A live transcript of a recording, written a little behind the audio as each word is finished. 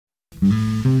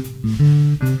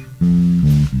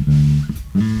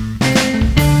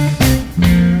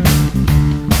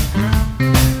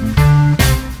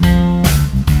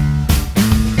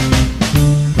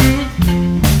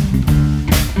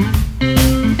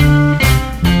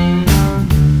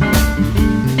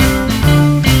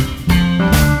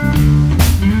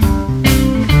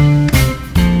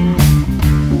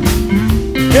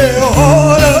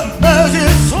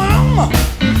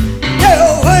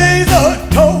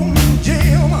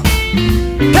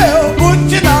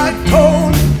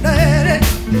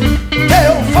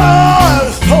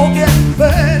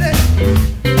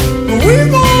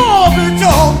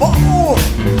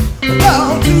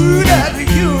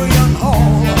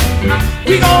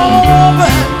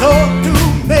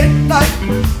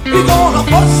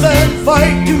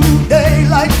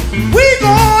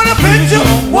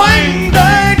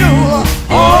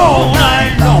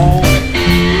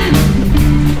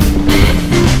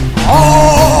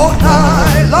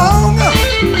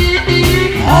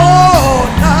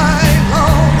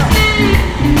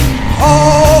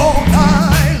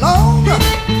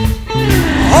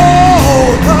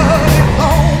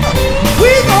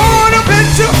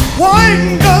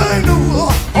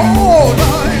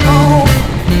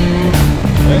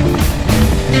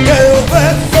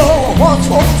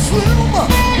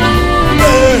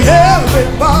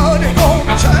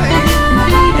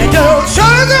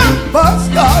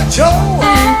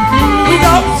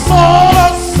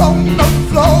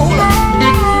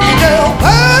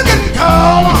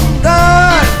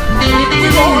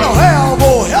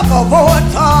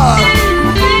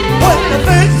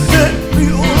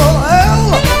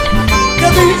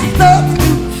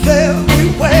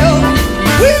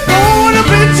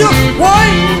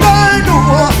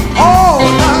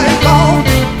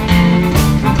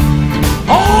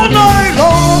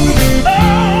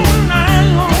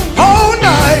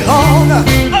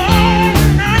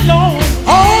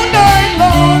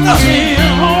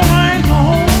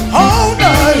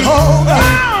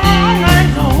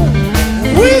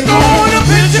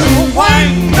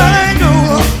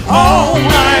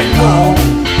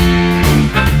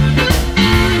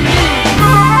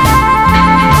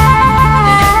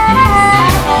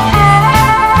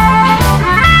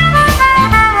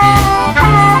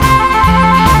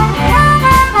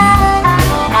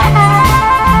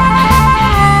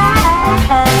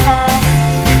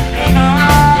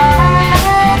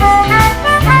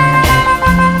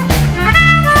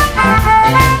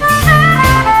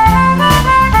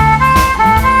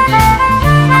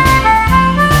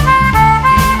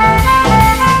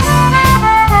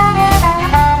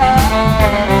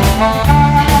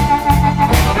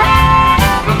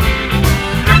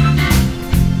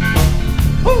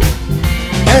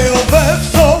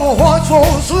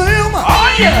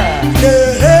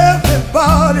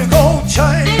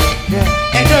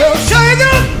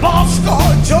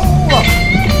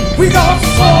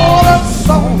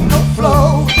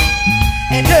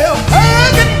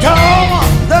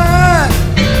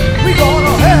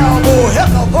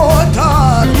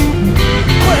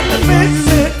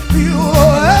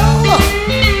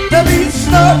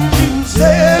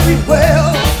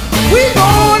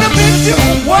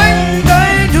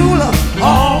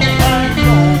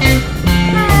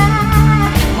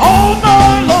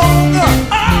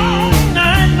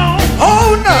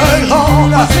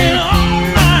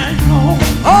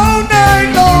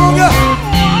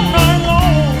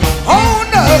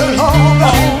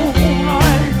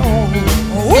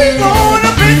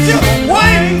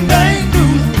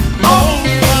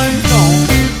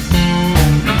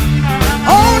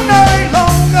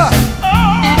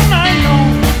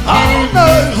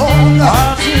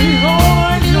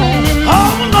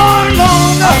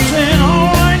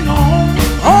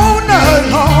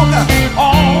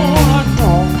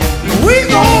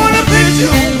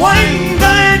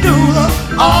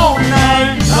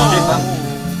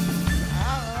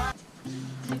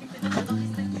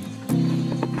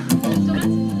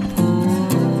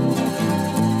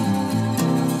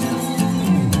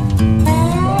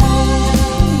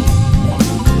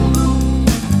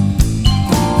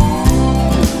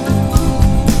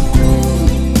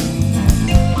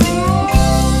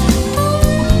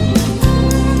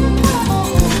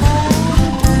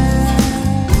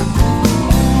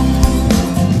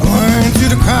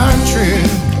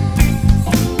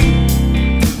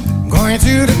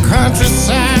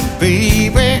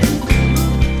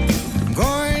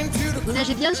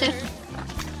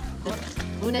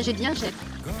nagez bien, chef.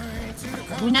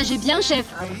 Vous nagez bien, chef.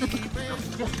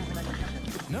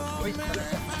 Oui.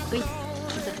 Oui.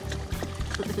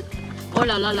 Oh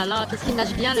là là là là, qu'est-ce qu'il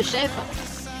nage bien, le chef.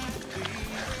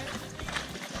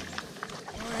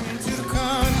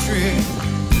 country.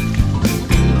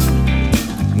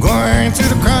 Going to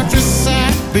the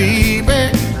countryside,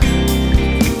 baby.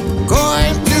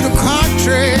 Going to the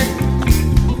country.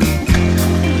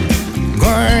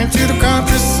 Going to the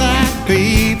countryside,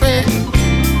 baby.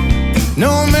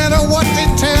 No matter what they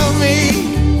tell me.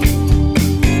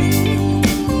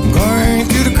 Going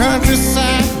to the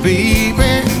countryside,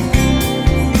 baby.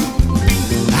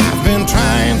 I've been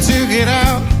trying to get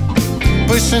out,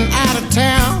 pushing out of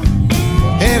town,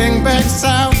 heading back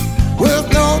south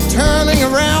with no turning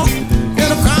around in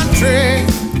the country.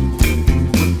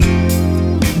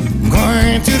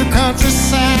 Going to the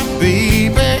countryside,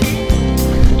 baby.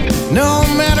 No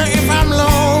matter if I'm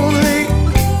lonely.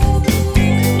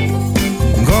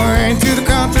 Going to the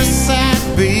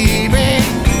countryside, baby.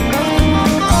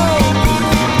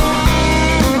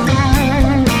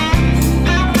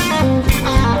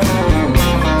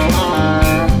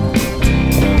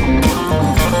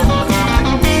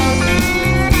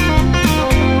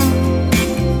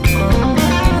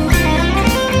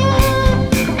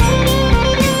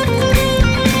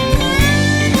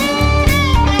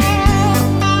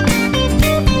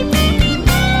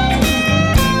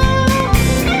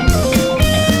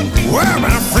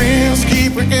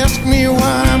 Ask me